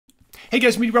Hey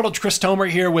guys, Meteorologist Chris Tomer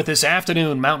here with this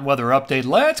afternoon mountain weather update.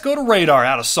 Let's go to radar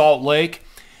out of Salt Lake.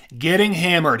 Getting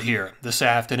hammered here this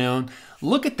afternoon.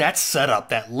 Look at that setup,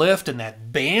 that lift and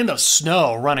that band of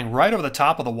snow running right over the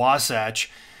top of the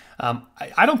Wasatch.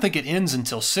 I don't think it ends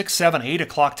until 6, 7, 8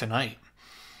 o'clock tonight.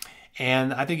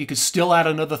 And I think you could still add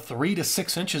another 3 to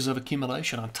 6 inches of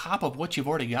accumulation on top of what you've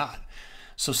already got.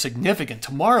 So significant.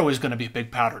 Tomorrow is going to be a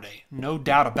big powder day. No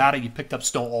doubt about it. You picked up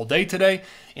snow all day today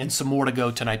and some more to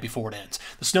go tonight before it ends.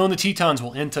 The snow in the Tetons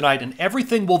will end tonight and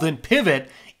everything will then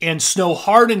pivot and snow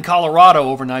hard in Colorado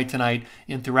overnight tonight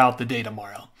and throughout the day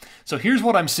tomorrow. So here's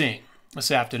what I'm seeing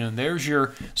this afternoon. There's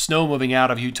your snow moving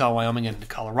out of Utah, Wyoming, into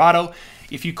Colorado.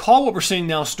 If you call what we're seeing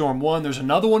now Storm 1, there's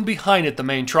another one behind it, the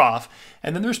main trough.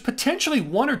 And then there's potentially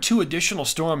 1 or 2 additional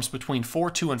storms between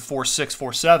 4.2 and 4.6,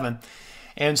 4.7.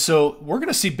 And so we're going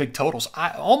to see big totals.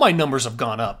 All my numbers have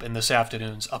gone up in this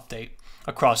afternoon's update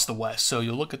across the west. So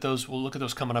you'll look at those. We'll look at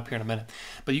those coming up here in a minute.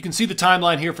 But you can see the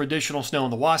timeline here for additional snow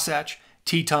in the Wasatch,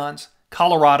 Tetons,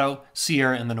 Colorado,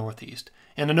 Sierra, and the Northeast.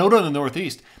 And a note on the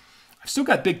Northeast, I've still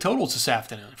got big totals this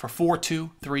afternoon for 4,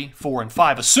 2, 3, 4, and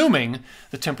 5, assuming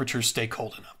the temperatures stay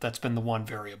cold enough. That's been the one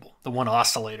variable, the one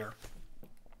oscillator.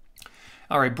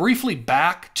 All right, briefly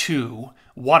back to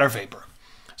water vapor.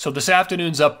 So this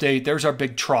afternoon's update, there's our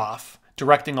big trough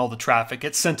directing all the traffic.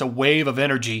 It sent a wave of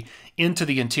energy into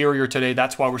the interior today.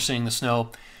 That's why we're seeing the snow.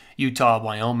 Utah,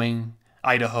 Wyoming,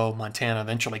 Idaho, Montana,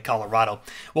 eventually Colorado.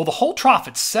 Well, the whole trough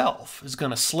itself is going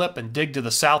to slip and dig to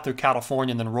the south through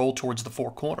California and then roll towards the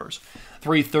Four Corners.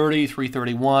 330,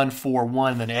 331,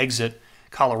 41, and then exit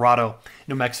Colorado,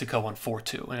 New Mexico on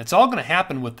 42. And it's all going to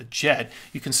happen with the jet.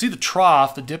 You can see the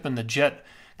trough, the dip in the jet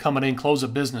coming in, close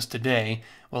of business today.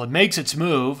 Well, it makes its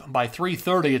move. By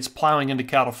 3:30, it's plowing into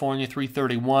California,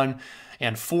 3:31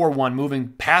 and 4:1,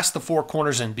 moving past the Four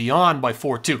Corners and beyond by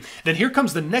 4:2. Then here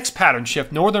comes the next pattern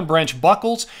shift. Northern branch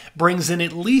buckles, brings in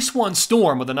at least 1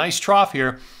 storm with a nice trough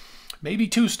here, maybe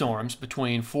 2 storms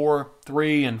between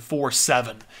 4.3 and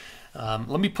 4.7.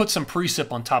 Let me put some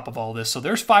precip on top of all this. So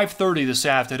there's 5:30 this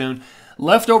afternoon.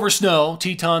 Leftover snow,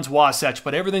 Tetons, Wasatch,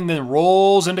 but everything then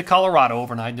rolls into Colorado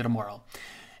overnight into tomorrow.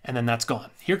 And then that's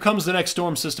gone. Here comes the next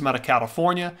storm system out of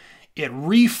California. It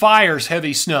refires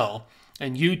heavy snow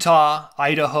in Utah,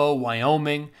 Idaho,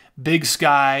 Wyoming, Big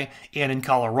Sky, and in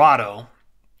Colorado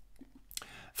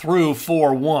through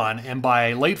 4.1. And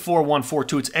by late 4.1,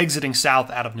 4.2, it's exiting south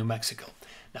out of New Mexico.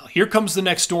 Now here comes the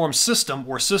next storm system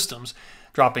or systems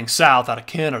dropping south out of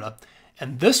Canada.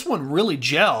 And this one really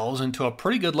gels into a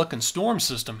pretty good looking storm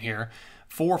system here.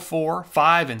 4, 4,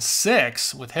 5, and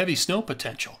 6 with heavy snow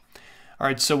potential. All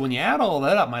right, so when you add all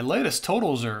that up, my latest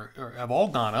totals have all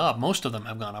gone up. Most of them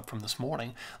have gone up from this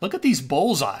morning. Look at these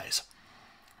bullseyes.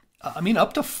 I mean,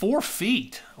 up to 4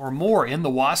 feet or more in the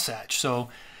Wasatch. So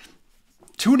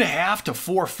 2.5 to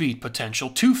 4 feet potential.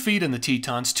 2 feet in the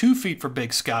Tetons, 2 feet for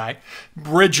Big Sky,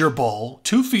 Bridger Bowl,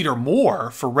 2 feet or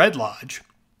more for Red Lodge.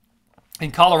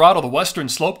 In Colorado, the western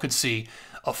slope could see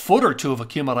a foot or 2 of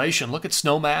accumulation. Look at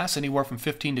snow mass, anywhere from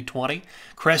 15 to 20.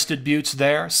 Crested Buttes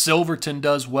there. Silverton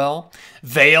does well.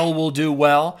 Vail will do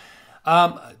well.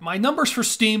 My numbers for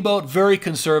Steamboat, very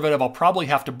conservative. I'll probably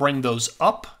have to bring those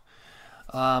up.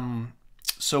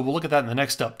 So we'll look at that in the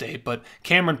next update. But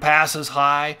Cameron Pass is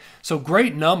high. So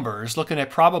great numbers. Looking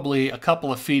at probably a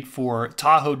couple of feet for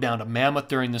Tahoe down to Mammoth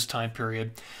during this time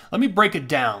period. Let me break it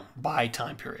down by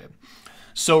time period.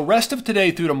 So rest of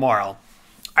today through tomorrow,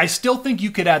 I still think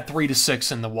you could add 3 to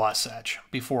 6 in the Wasatch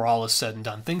before all is said and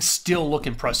done. Things still look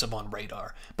impressive on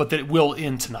radar, but that it will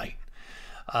end tonight.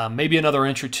 Maybe another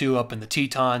inch or 2 up in the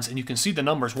Tetons, and you can see the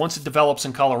numbers. Once it develops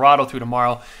in Colorado through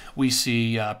tomorrow, we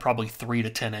see probably 3 to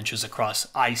 10 inches across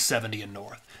I-70 and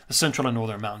north, the central and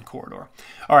northern mountain corridor.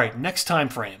 All right, next time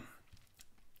frame.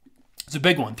 It's a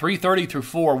big one, 3:30 through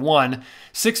 4.1,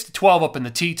 6 to 12 up in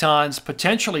the Tetons,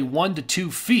 potentially 1 to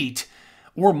 2 feet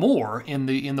or more in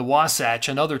the Wasatch,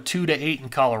 another 2 to 8 in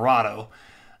Colorado.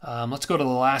 Let's go to the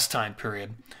last time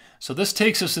period. So this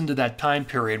takes us into that time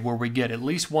period where we get at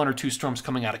least 1 or 2 storms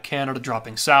coming out of Canada,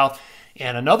 dropping south,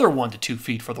 and another 1 to 2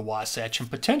 feet for the Wasatch,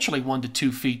 and potentially 1 to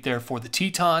 2 feet there for the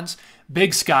Tetons,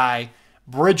 Big Sky,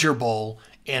 Bridger Bowl,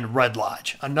 and Red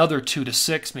Lodge. Another 2 to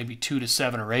 6, maybe 2 to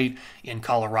 7 or 8 in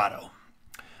Colorado.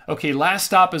 Okay, last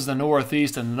stop is the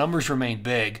Northeast, and the numbers remain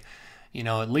big. You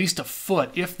know, at least a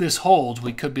foot. If this holds,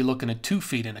 we could be looking at 2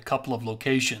 feet in a couple of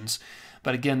locations.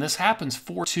 But again, this happens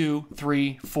 4, 2,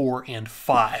 3, 4, and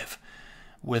 5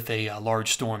 with a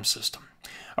large storm system.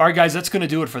 All right, guys, that's going to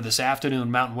do it for this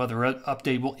afternoon mountain weather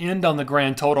update. We'll end on the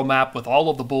grand total map with all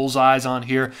of the bullseyes on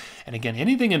here. And again,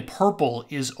 anything in purple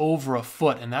is over a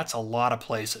foot, and that's a lot of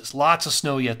places. Lots of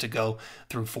snow yet to go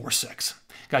through 4-6.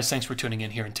 Guys, thanks for tuning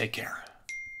in here and take care.